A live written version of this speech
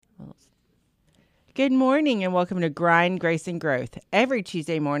Good morning and welcome to Grind, Grace, and Growth every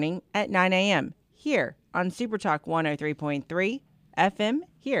Tuesday morning at 9 a.m. here on Super Talk 103.3 FM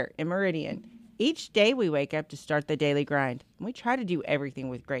here in Meridian. Each day we wake up to start the daily grind, and we try to do everything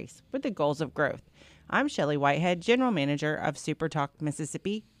with grace with the goals of growth. I'm Shelly Whitehead, General Manager of Super Talk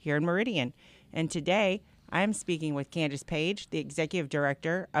Mississippi here in Meridian, and today I am speaking with Candace Page, the Executive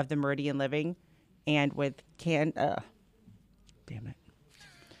Director of the Meridian Living, and with damn it.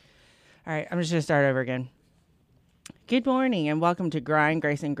 All right, I'm just going to start over again. Good morning and welcome to Grind,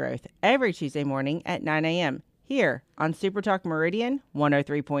 Grace, and Growth every Tuesday morning at 9 a.m. here on Super Talk Meridian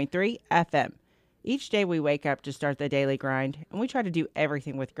 103.3 FM. Each day we wake up to start the daily grind, and we try to do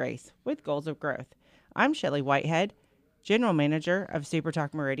everything with grace, with goals of growth. I'm Shelly Whitehead, General Manager of Super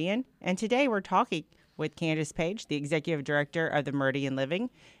Talk Meridian, and today we're talking with Candace Page, the Executive Director of the Meridian Living,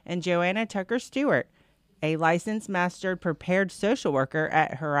 and Joanna Tucker Stewart, a licensed mastered prepared social worker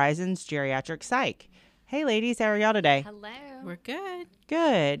at Horizons Geriatric Psych. Hey, ladies, how are y'all today? Hello. We're good.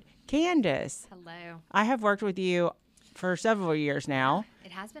 Good. Candace, Hello. I have worked with you for several years now.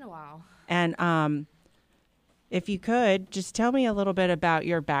 It has been a while. And if you could, just tell me a little bit about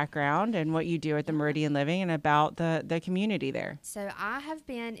your background and what you do at the Meridian Living and about the community there. So I have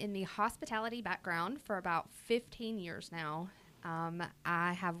been in the hospitality background for about 15 years now.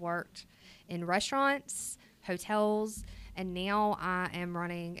 I have worked in restaurants, hotels, and now I am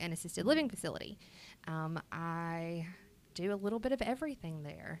running an assisted living facility. I do a little bit of everything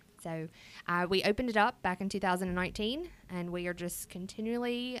there. So we opened it up back in 2019, and we are just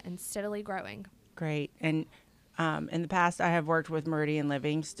continually and steadily growing. Great. And in the past, I have worked with Meridian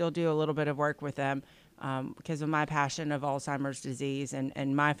Living, still do a little bit of work with them because of my passion of Alzheimer's disease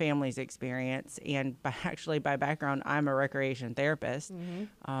and my family's experience. And by background, I'm a recreation therapist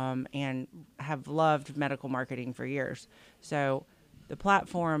and have loved medical marketing for years. So the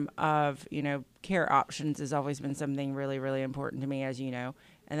platform of, care options has always been something really, really important to me, as you know.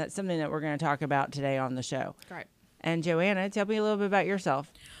 And that's something that we're going to talk about today on the show. Right. And Joanna, tell me a little bit about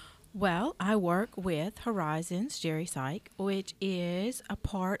yourself. Well, I work with Horizons Geri Psych, which is a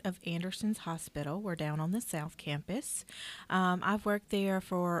part of Anderson's Hospital. We're down on the South Campus. I've worked there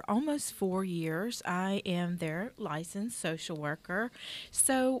for almost 4 years. I am their licensed social worker.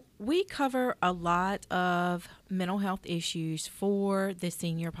 So we cover a lot of mental health issues for the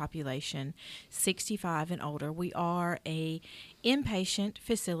senior population, 65 and older. We are a inpatient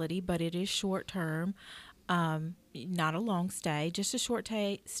facility, but it is short term. Not a long stay, just a short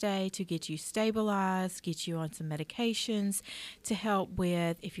stay to get you stabilized, get you on some medications to help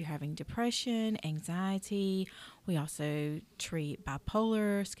with if you're having depression, anxiety. We also treat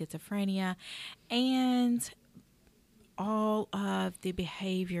bipolar, schizophrenia, and all of the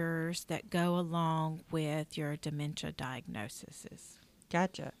behaviors that go along with your dementia diagnoses.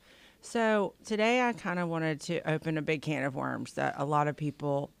 Gotcha. So today I kind of wanted to open a big can of worms that a lot of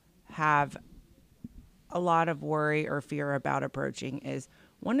people have a lot of worry or fear about approaching is,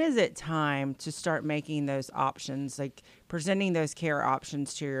 when is it time to start making those options, like presenting those care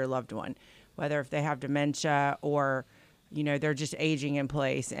options to your loved one, whether if they have dementia or, they're just aging in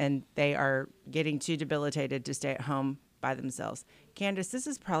place and they are getting too debilitated to stay at home by themselves. Candace, this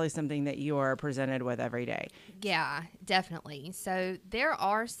is probably something that you are presented with every day. Yeah, definitely. So there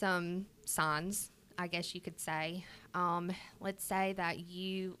are some signs, I guess you could say. Let's say that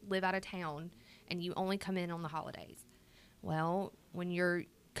you live out of town and you only come in on the holidays. Well, when you're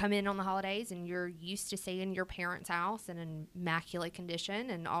come in on the holidays and you're used to seeing your parents' house in an immaculate condition,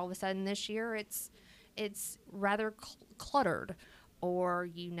 and all of a sudden this year it's rather cluttered, or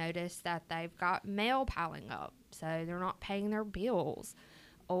you notice that they've got mail piling up, so they're not paying their bills,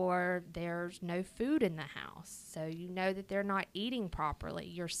 or there's no food in the house, so you know that they're not eating properly.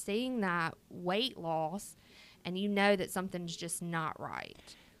 You're seeing that weight loss, and you know that something's just not right.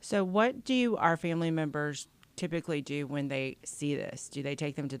 So what do our family members typically do when they see this? Do they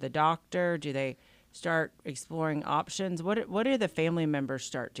take them to the doctor? Do they start exploring options? What do the family members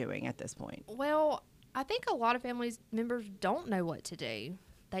start doing at this point? Well, I think a lot of family members don't know what to do.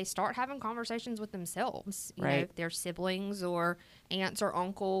 They start having conversations with themselves, you know, their siblings or aunts or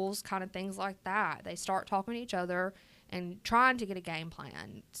uncles, kind of things like that. They start talking to each other and trying to get a game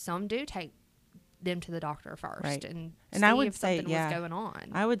plan. Some do take them to the doctor first and see I would if say, something was going on.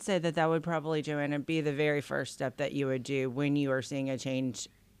 I would say that would probably, Joanna, be the very first step that you would do when you are seeing a change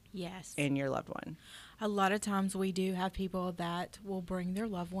in your loved one. A lot of times we do have people that will bring their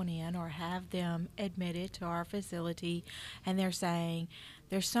loved one in or have them admitted to our facility, and they're saying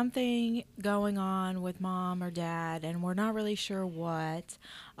there's something going on with mom or dad and we're not really sure what.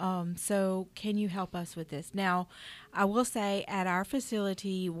 So can you help us with this? Now, I will say at our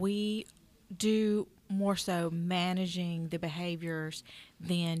facility we do more so managing the behaviors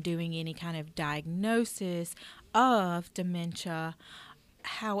than doing any kind of diagnosis of dementia.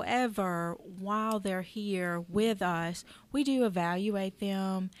 However, while they're here with us, we do evaluate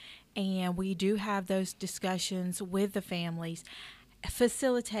them and we do have those discussions with the families,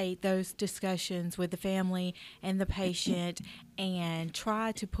 facilitate those discussions with the family and the patient, and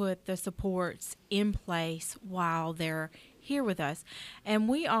try to put the supports in place while they're here with us. And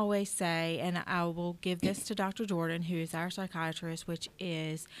we always say, and I will give this to Dr. Jordan, who is our psychiatrist, which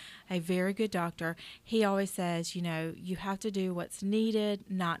is a very good doctor. He always says, you have to do what's needed,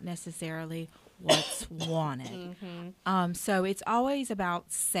 not necessarily what's wanted. So it's always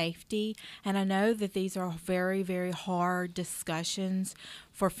about safety. And I know that these are very, very hard discussions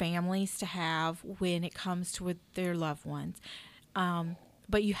for families to have when it comes to with their loved ones.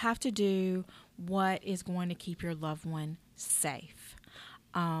 But you have to do what is going to keep your loved one safe.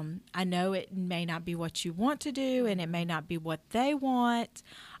 I know it may not be what you want to do, and it may not be what they want,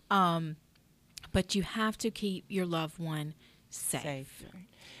 but you have to keep your loved one safe. Right.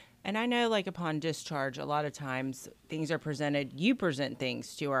 And I know, like, upon discharge, a lot of times things are presented. You present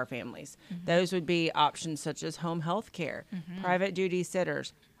things to our families. Those would be options such as home health care, private duty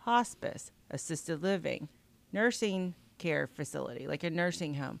sitters, hospice, assisted living, nursing care facility, like a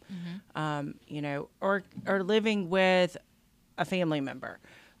nursing home, or living with a family member.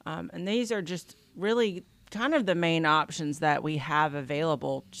 And these are just really kind of the main options that we have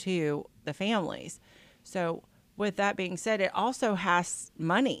available to the families. So with that being said, it also has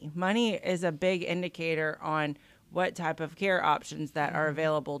money. Money is a big indicator on what type of care options that are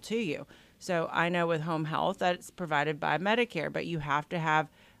available to you. So I know with home health that it's provided by Medicare, but you have to have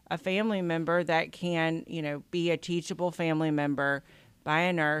a family member that can, be a teachable family member by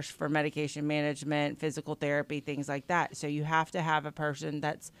a nurse for medication management, physical therapy, things like that. So you have to have a person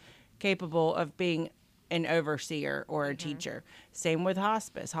that's capable of being an overseer or a teacher. Same with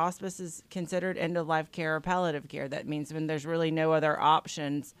hospice. Hospice is considered end-of-life care or palliative care. That means when there's really no other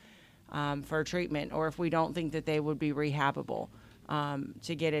options for treatment, or if we don't think that they would be rehabable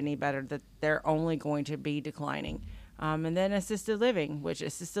to get any better, that they're only going to be declining. And then assisted living, which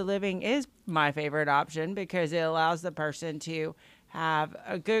assisted living is my favorite option because it allows the person to have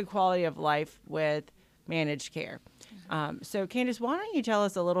a good quality of life with managed care. So Candace, why don't you tell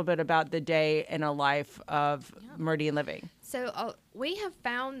us a little bit about the day in a life of Meridian Living? So we have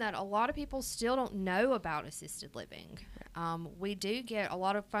found that a lot of people still don't know about assisted living. We do get a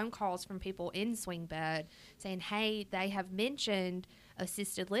lot of phone calls from people in swing bed saying, hey, they have mentioned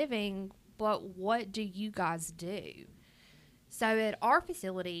assisted living, but what do you guys do? So at our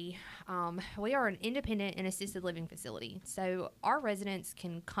facility, we are an independent and assisted living facility. So our residents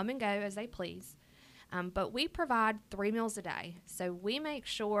can come and go as they please. But we provide 3 meals a day. So we make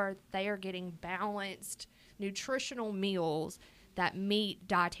sure they are getting balanced, nutritional meals that meet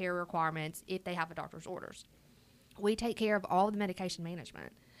dietary requirements if they have a doctor's orders. We take care of all the medication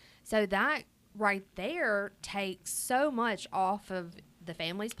management. So that right there takes so much off of the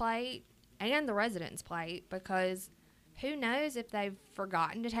family's plate and the residents' plate, because who knows if they've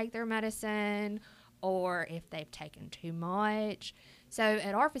forgotten to take their medicine or if they've taken too much. So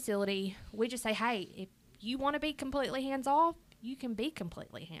at our facility, we just say, hey, if you want to be completely hands-off, you can be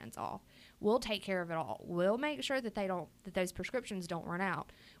completely hands-off. We'll take care of it all. We'll make sure that that those prescriptions don't run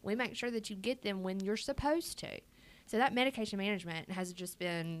out. We make sure that you get them when you're supposed to. So that medication management has just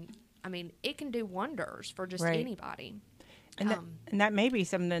been, it can do wonders for just anybody. And that may be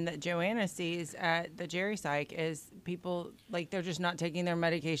something that Joanna sees at the Jerry Psych is people, like, they're just not taking their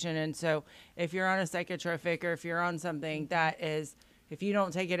medication. And so if you're on a psychotropic or if you're on something that is, if you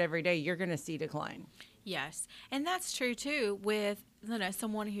don't take it every day, you're going to see decline. Yes. And that's true too with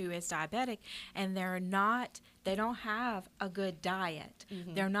someone who is diabetic and they don't have a good diet.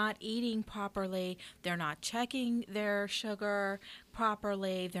 They're not eating properly. They're not checking their sugar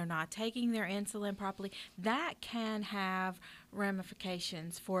properly. They're not taking their insulin properly. That can have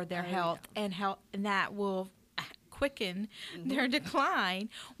ramifications for their health and that will quicken their decline.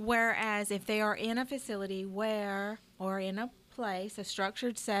 Whereas if they are in a facility or in a place, a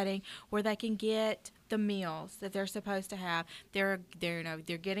structured setting where they can get the meals that they're supposed to have, they're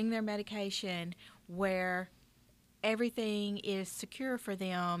getting their medication where everything is secure for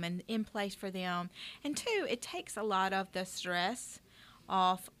them and in place for them. And two, it takes a lot of the stress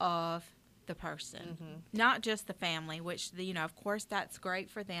off of the person, not just the family, which of course that's great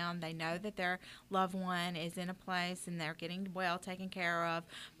for them. They know that their loved one is in a place and they're getting well taken care of,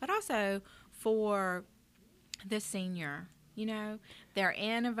 but also for the senior You know, they're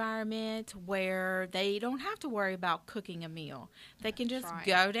in an environment where they don't have to worry about cooking a meal. They can just right.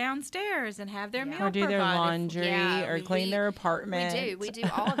 go downstairs and have their Yeah. meal Or do their provided. laundry, Yeah, I or mean, clean their We apartment. do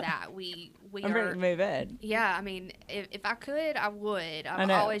all of that. We I'm ready are. to move in. Yeah, I mean, if I could, I would. I I've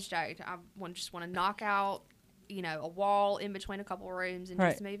know. always joked. Just want to knock out, a wall in between a couple of rooms and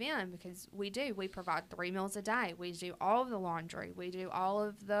just move in, because we do. We provide 3 meals a day. We do all of the laundry. We do all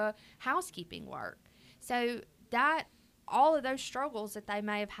of the housekeeping work. So that all of those struggles that they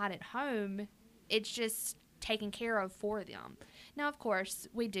may have had at home, it's just taken care of for them. Now, of course,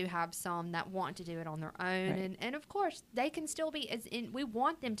 we do have some that want to do it on their own, Right. and of course, they can still be we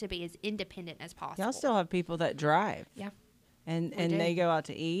want them to be as independent as possible. Y'all still have people that drive. Yeah. And We do. they go out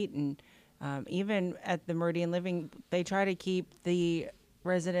to eat, and even at the Meridian Living, they try to keep the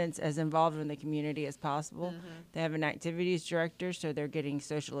residents as involved in the community as possible. They have an activities director, so they're getting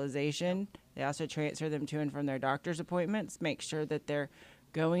socialization. They also transfer them to and from their doctor's appointments, make sure that they're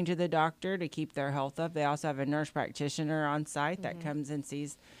going to the doctor to keep their health up. They also have a nurse practitioner on site that comes and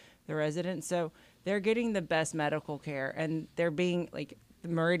sees the residents. So they're getting the best medical care, and they're being like, the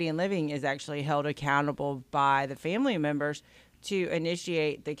Meridian Living is actually held accountable by the family members to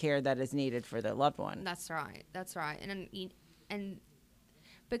initiate the care that is needed for the loved one. That's right. That's right. And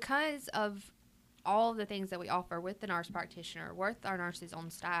because of all of the things that we offer with the nurse practitioner, with our nurses on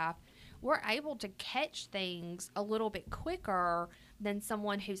staff, we're able to catch things a little bit quicker than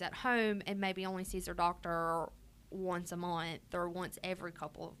someone who's at home and maybe only sees their doctor once a month or once every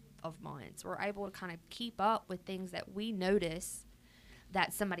couple of months. We're able to kind of keep up with things that we notice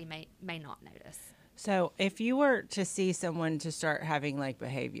that somebody may not notice. So if you were to see someone to start having like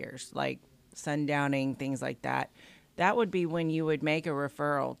behaviors like sundowning, things like that, that would be when you would make a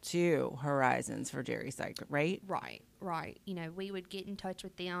referral to Horizons for Jerry Psych, right? Right. We would get in touch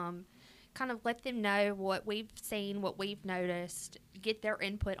with them, kind of let them know what we've seen, what we've noticed, get their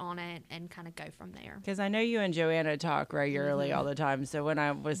input on it, and kind of go from there. Because I know you and Joanna talk regularly all the time. So when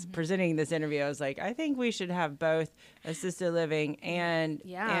I was presenting this interview, I was like, I think we should have both assisted living and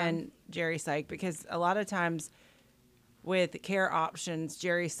Jerry Psych, because a lot of times with care options,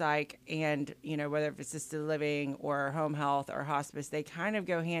 Jerry Psych and, whether it's assisted living or home health or hospice, they kind of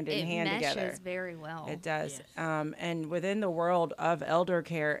go hand in hand together. It meshes very well. It does. Yes. And within the world of elder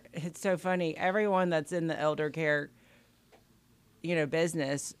care, it's so funny. Everyone that's in the elder care,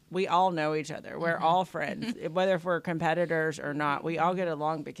 business, we all know each other. We're all friends, whether if we're competitors or not. We all get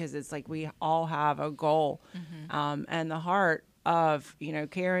along because it's like we all have a goal and the heart of,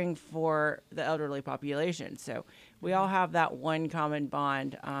 caring for the elderly population. So we all have that one common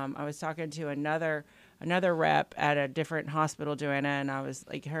bond. I was talking to another rep at a different hospital, Joanna, and I was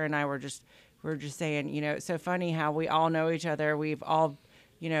like, her and I were just saying, it's so funny how we all know each other. We've all,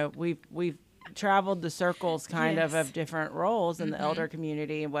 we've traveled the circles kind of different roles in the elder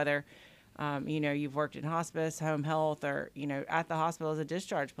community, and whether, you've worked in hospice, home health, or, at the hospital as a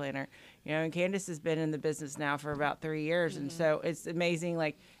discharge planner, and Candace has been in the business now for about 3 years. And so it's amazing.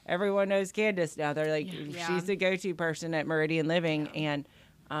 Like, everyone knows Candace now. They're like, she's the go-to person at Meridian Living.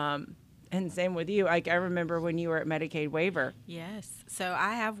 And same with you. Like, I remember when you were at Medicaid waiver. Yes. So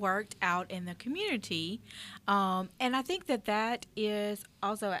I have worked out in the community, and I think that is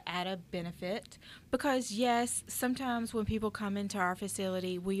also an added benefit because, yes, sometimes when people come into our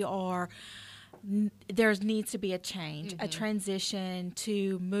facility, there needs to be a change, a transition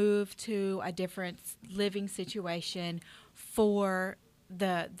to move to a different living situation for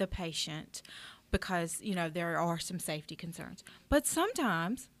the patient, because there are some safety concerns. But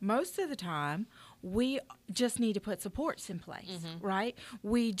sometimes, most of the time, we just need to put supports in place, right?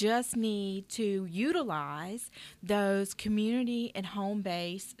 We just need to utilize those community and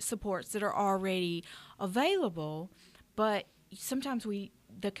home-based supports that are already available, but sometimes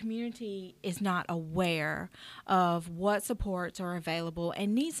the community is not aware of what supports are available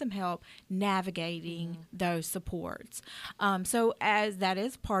and needs some help navigating those supports. So as that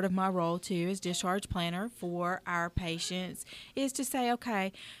is part of my role too as discharge planner for our patients, is to say,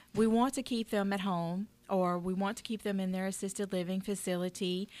 okay, we want to keep them at home, or we want to keep them in their assisted living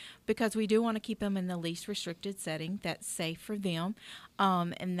facility because we do want to keep them in the least restricted setting that's safe for them.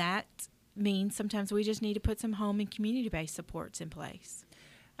 And that means sometimes we just need to put some home and community-based supports in place.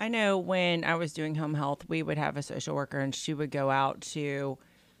 I know when I was doing home health, we would have a social worker, and she would go out to,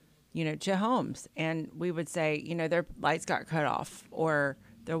 to homes, and we would say, their lights got cut off, or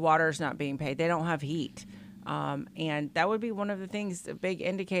their water's not being paid. They don't have heat. And that would be one of the things, a big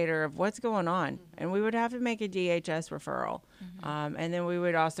indicator of what's going on. And we would have to make a DHS referral. And then we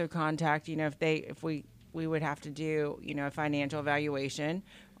would also contact, if we would have to do, a financial evaluation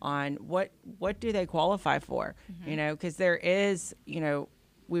on what do they qualify for, you know, because there is, you know,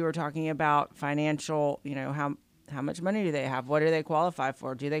 we were talking about financial, you know, how much money do they have? What do they qualify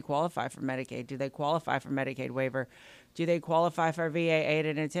for? Do they qualify for Medicaid? Do they qualify for Medicaid waiver? Do they qualify for VA aid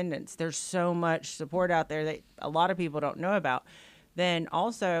and attendance? There's so much support out there that a lot of people don't know about. Then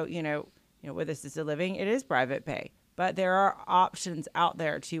also, you know, with assisted living, it is private pay, but there are options out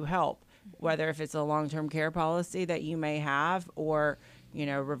there to help, whether if it's a long-term care policy that you may have, or, you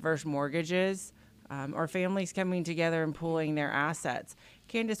know, reverse mortgages, or families coming together and pooling their assets.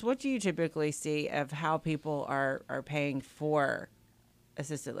 Candace, what do you typically see of how people are paying for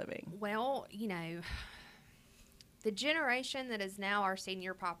assisted living? Well, you know, the generation that is now our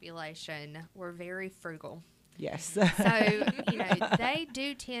senior population, we're very frugal. Yes. So, you know, they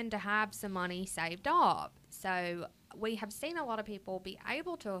do tend to have some money saved up. So we have seen a lot of people be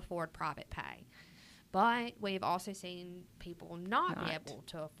able to afford private pay. But we've also seen people not be able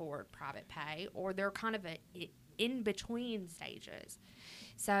to afford private pay, or they're kind of in between stages.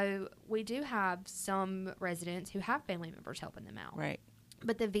 So we do have some residents who have family members helping them out. Right.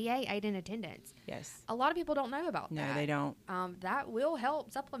 But the VA aid and attendance, yes, a lot of people don't know about that. No, they don't. That will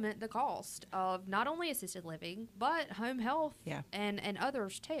help supplement the cost of not only assisted living, but home health and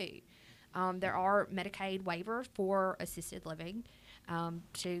others too. There are Medicaid waivers for assisted living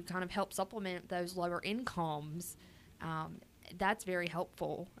to kind of help supplement those lower incomes. That's very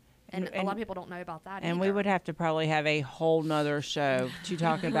helpful. And a lot of people don't know about that And either. we would have to probably have a whole nother show to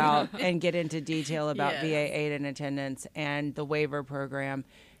talk about and get into detail about VA aid and attendance and the waiver program,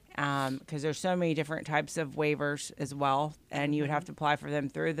 because there's so many different types of waivers as well, and you would have to apply for them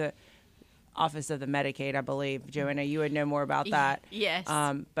through the Office of the Medicaid, I believe. Joanna, you would know more about that. Yes.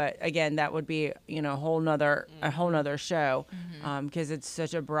 But again, that would be, you know, a whole nother show, because it's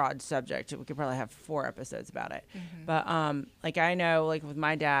such a broad subject. We could probably have 4 episodes about it. But like, I know, like with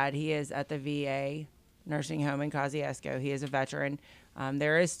my dad, he is at the VA nursing home in Kosciuszko. He is a veteran.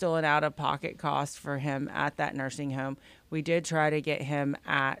 There is still an out-of-pocket cost for him at that nursing home. We did try to get him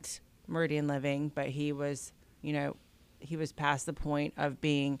at Meridian Living, but he was, you know, he was past the point of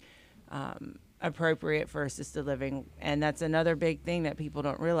being appropriate for assisted living. And that's another big thing that people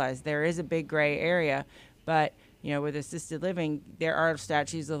don't realize. There is a big gray area, but, you know, with assisted living, there are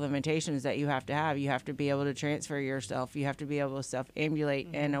statutes of limitations that you have to have. You have to be able to transfer yourself. You have to be able to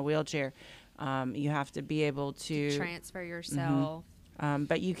self-ambulate in a wheelchair. You have to be able to transfer yourself.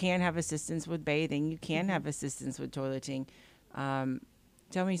 But you can have assistance with bathing. You can have assistance with toileting.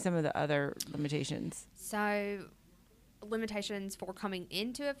 Tell me some of the other limitations. So, limitations for coming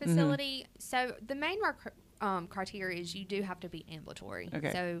into a facility. So the main criteria is you do have to be ambulatory.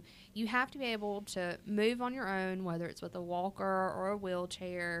 Okay. So you have to be able to move on your own, whether it's with a walker or a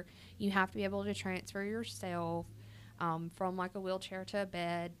wheelchair. You have to be able to transfer yourself from like a wheelchair to a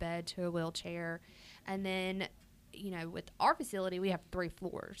bed to a wheelchair. And then, you know, with our facility, we have 3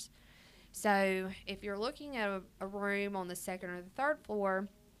 floors. So if you're looking at a room on the 2nd or the 3rd floor,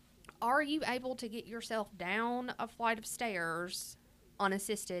 are you able to get yourself down a flight of stairs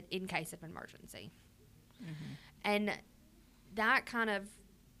unassisted in case of emergency? And that kind of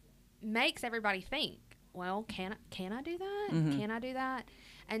makes everybody think, well, can I do that? Can I do that?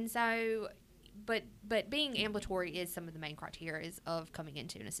 And so, but being ambulatory is some of the main criteria of coming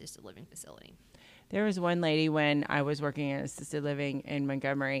into an assisted living facility. There was one lady when I was working in assisted living in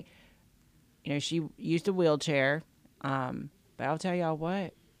Montgomery, you know, she used a wheelchair, but I'll tell y'all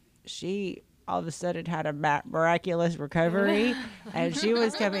what, she all of a sudden had a miraculous recovery, and she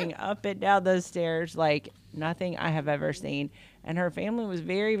was coming up and down those stairs like nothing I have ever seen. And her family was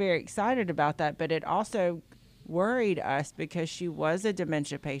very, very excited about that, but it also worried us because she was a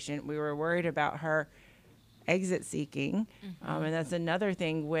dementia patient. We were worried about her exit seeking, and that's another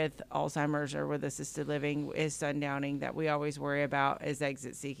thing with Alzheimer's or with assisted living is sundowning that we always worry about is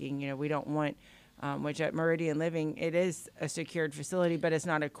exit seeking. You know, we don't want which at Meridian Living, it is a secured facility, but it's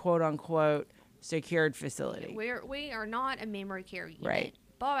not a quote-unquote secured facility. We are not a memory care unit, right?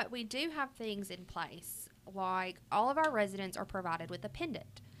 But we do have things in place, like all of our residents are provided with a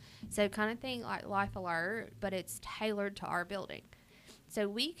pendant. So kind of thing like Life Alert, but it's tailored to our building. So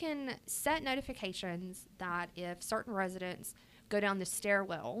we can set notifications that if certain residents go down the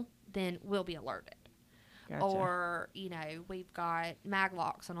stairwell, then we'll be alerted. Gotcha. Or, you know, we've got mag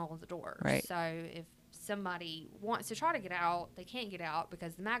locks on all of the doors. Right. So if somebody wants to try to get out, they can't get out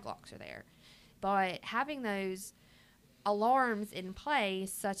because the mag locks are there. But having those alarms in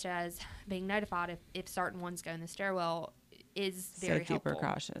place, such as being notified if certain ones go in the stairwell, is very Safety helpful.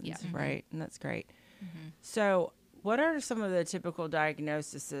 precautions, right? And that's great. So what are some of the typical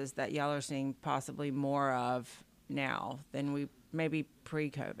diagnoses that y'all are seeing possibly more of now than we maybe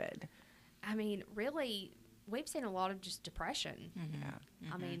pre-COVID? I mean, really, we've seen a lot of just depression.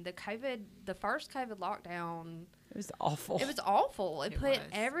 Yeah. I mean, the first COVID lockdown, It was awful. it was awful. It put was.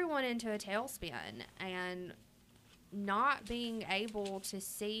 everyone into a tailspin, and not being able to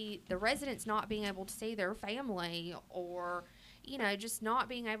see the residents, not being able to see their family, or just not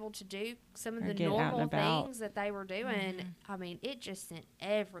being able to do some of Or the get out and normal about. things that they were doing. I mean, it just sent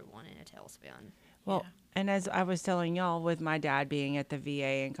everyone in a tailspin. Well, Yeah. and as I was telling y'all, with my dad being at the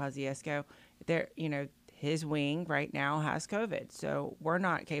VA in Kosciuszko, there, his wing right now has COVID, so we're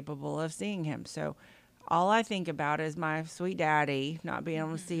not capable of seeing him. So all I think about is my sweet daddy not being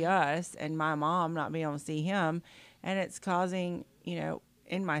able to see us, and my mom not being able to see him, and it's causing,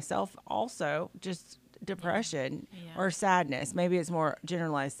 in myself also just depression Yeah. or sadness. Maybe it's more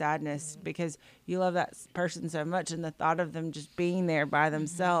generalized sadness because you love that person so much, and the thought of them just being there by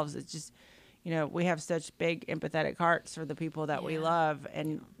themselves, it's just, we have such big empathetic hearts for the people that we Yeah. love.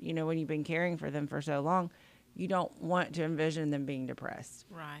 And, when you've been caring for them for so long, you don't want to envision them being depressed.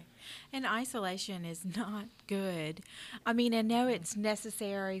 Right. And isolation is not good. I mean, I know it's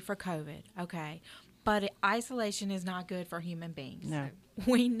necessary for COVID, okay, but isolation is not good for human beings. No.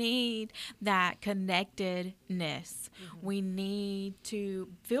 We need that connectedness. We need to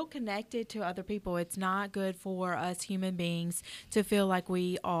feel connected to other people. It's not good for us human beings to feel like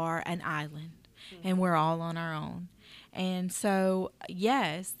we are an island and we're all on our own. And so,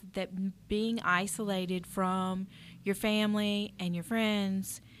 yes, that being isolated from your family and your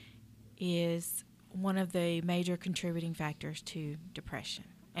friends is one of the major contributing factors to depression.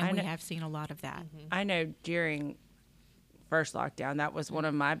 And I we know- have seen a lot of that. I know during first lockdown, that was one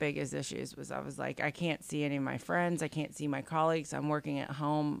of my biggest issues. Was I was like, I can't see any of my friends. I can't see my colleagues. I'm working at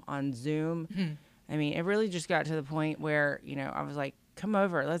home on Zoom. I mean, it really just got to the point where, I was like, come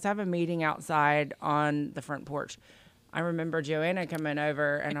over. Let's have a meeting outside on the front porch. I remember Joanna coming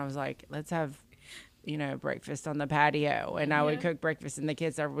over, and I was like, let's have, breakfast on the patio. And I would cook breakfast, and the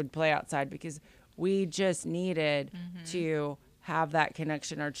kids would play outside because we just needed to have that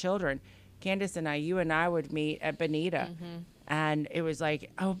connection. Our children, Candace and you and I would meet at Bonita, and it was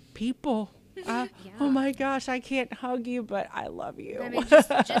like, oh, people. Oh my gosh, I can't hug you, but I love you. I mean,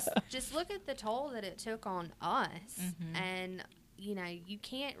 just look at the toll that it took on us, and you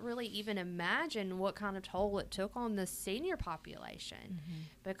can't really even imagine what kind of toll it took on the senior population,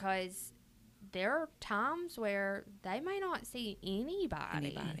 because there are times where they may not see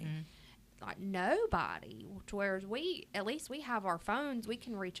anybody. Like nobody. Whereas at least we have our phones. We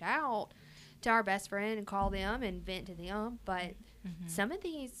can reach out to our best friend and call them and vent to them. But some of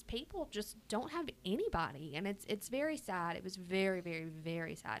these people just don't have anybody, and it's very sad. It was very, very,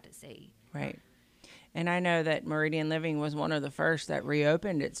 very sad to see. Right. And I know that Meridian Living was one of the first that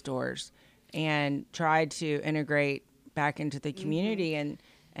reopened its doors and tried to integrate back into the community. And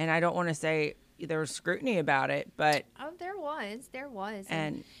I don't want to say there was scrutiny about it, but there was,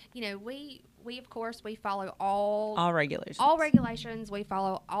 and we of course we follow all regulations. We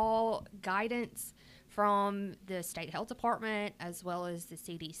follow all guidance from the state health department as well as the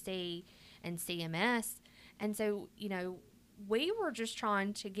CDC and CMS, and so we were just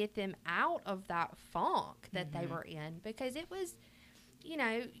trying to get them out of that funk that they were in, because it was,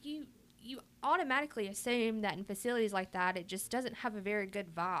 you automatically assume that in facilities like that, it just doesn't have a very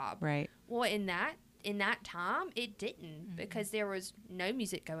good vibe. Right. Well, in that time, it didn't, because there was no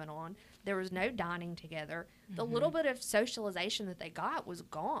music going on. There was no dining together. The little bit of socialization that they got was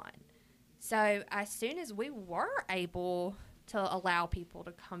gone. So as soon as we were able to allow people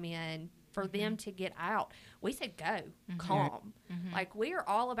to come in, for them to get out, we said go, calm. Like, we are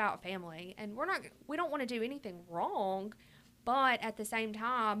all about family, and we don't want to do anything wrong, but at the same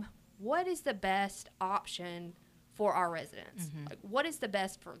time, what is the best option for our residents? Like, what is the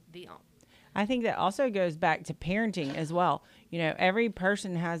best for them? I think that also goes back to parenting as well. Every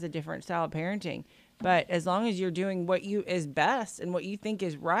person has a different style of parenting, but as long as you're doing what is best and what you think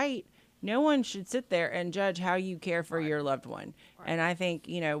is right, no one should sit there and judge how you care for your loved one. Right. And I think,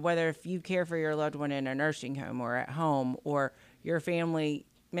 whether if you care for your loved one in a nursing home or at home, or your family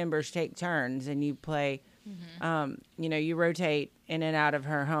members take turns and you play, you rotate in and out of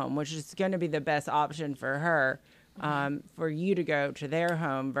her home, which is going to be the best option for her, for you to go to their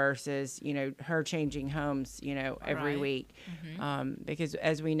home versus, her changing homes, every week. Because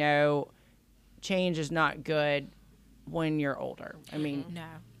as we know, change is not good when you're older. I mean, no.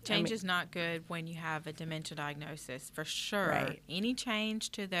 Change is not good when you have a dementia diagnosis, for sure. Right. Any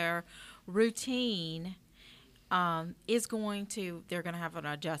change to their routine they're going to have an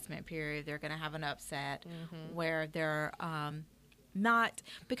adjustment period. They're going to have an upset where they're not,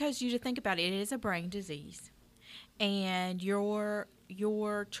 because you think about it, it is a brain disease. and you're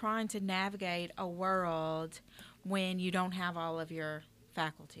trying to navigate a world when you don't have all of your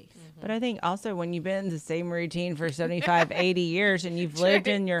faculties. But I think also when you've been in the same routine for 75, 80 years and you've lived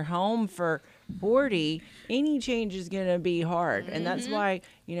in your home for 40, any change is going to be hard. And that's why,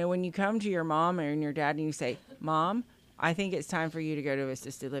 when you come to your mom and your dad and you say, Mom, I think it's time for you to go to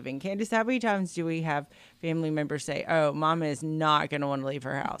assisted living. Candace, how many times do we have family members say, oh, Mama is not going to want to leave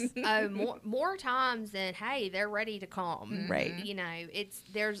her house? Oh, more times than, hey, they're ready to come. Right.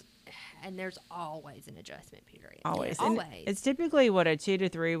 There's always an adjustment period. Always. Always. And it's typically a 2 to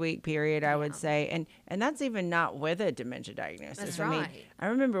 3 week period, I would say. And that's even not with a dementia diagnosis. That's I mean, right. I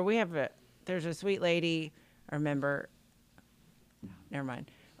remember there's a sweet lady, never mind.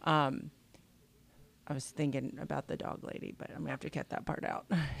 I was thinking about the dog lady, but I'm going to have to cut that part out.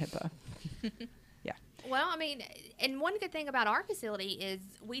 HIPAA. Yeah. Well, I mean, and one good thing about our facility is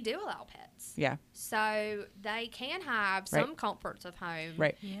we do allow pets. Yeah. So they can have some comforts of home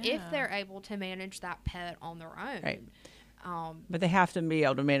Right. if they're able to manage that pet on their own. Right. But they have to be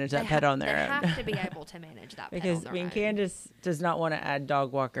able to manage that pet on their own. They have to be able to manage that pet Because, on their own. Candace does not want to add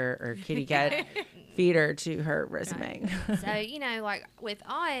dog walker or kitty cat feeder to her resume. So, like with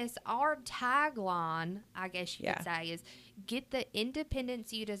us, our tagline, I guess you could say, is get the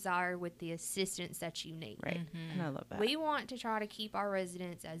independence you desire with the assistance that you need. Right. And I love that. We want to try to keep our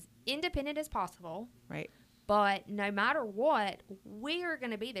residents as independent as possible. Right. But no matter what, we are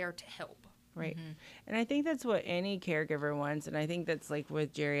going to be there to help. Right. And I think that's what any caregiver wants. And I think that's like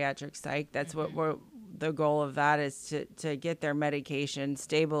with geriatric psych, that's what the goal of that is to get their medication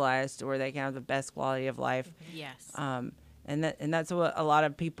stabilized to where they can have the best quality of life. Yes. And that's what a lot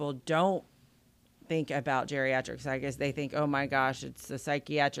of people don't think about geriatric psych is they think, oh my gosh, it's a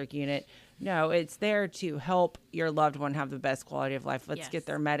psychiatric unit. No, it's there to help your loved one have the best quality of life. Let's get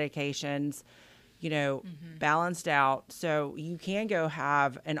their medications, balanced out so you can go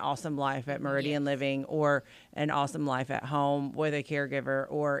have an awesome life at Meridian Living or an awesome life at home with a caregiver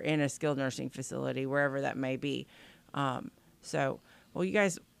or in a skilled nursing facility, wherever that may be. You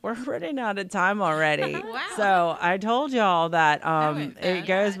guys, we're running out of time already. Wow. So I told y'all that it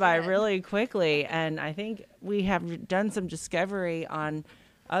goes by good. really quickly. And I think we have done some discovery on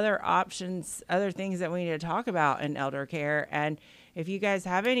other options, other things that we need to talk about in elder care. And if you guys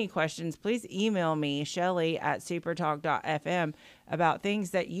have any questions, please email me, Shelly@supertalk.fm, about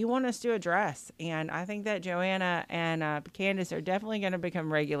things that you want us to address. And I think that Joanna and Candace are definitely going to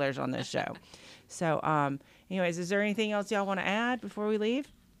become regulars on this show. So, anyways, is there anything else y'all want to add before we leave?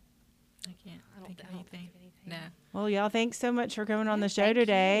 I can't think of anything. No. Well, y'all, thanks so much for coming on the show thank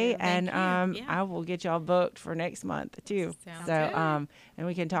today. you. And Thank you. Yeah. I will get y'all booked for next month, too. Sounds So, good. and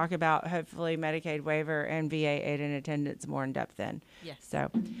we can talk about hopefully Medicaid waiver and VA aid and attendance more in depth then. Yes. So,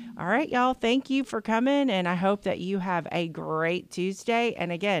 all right, y'all, thank you for coming. And I hope that you have a great Tuesday.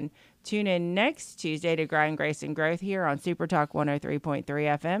 And again, tune in next Tuesday to Grind, Grace, and Growth here on Super Talk 103.3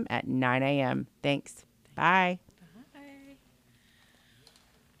 FM at 9 a.m. Thanks. Bye. Bye.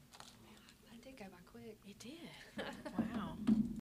 That did go by quick. It did.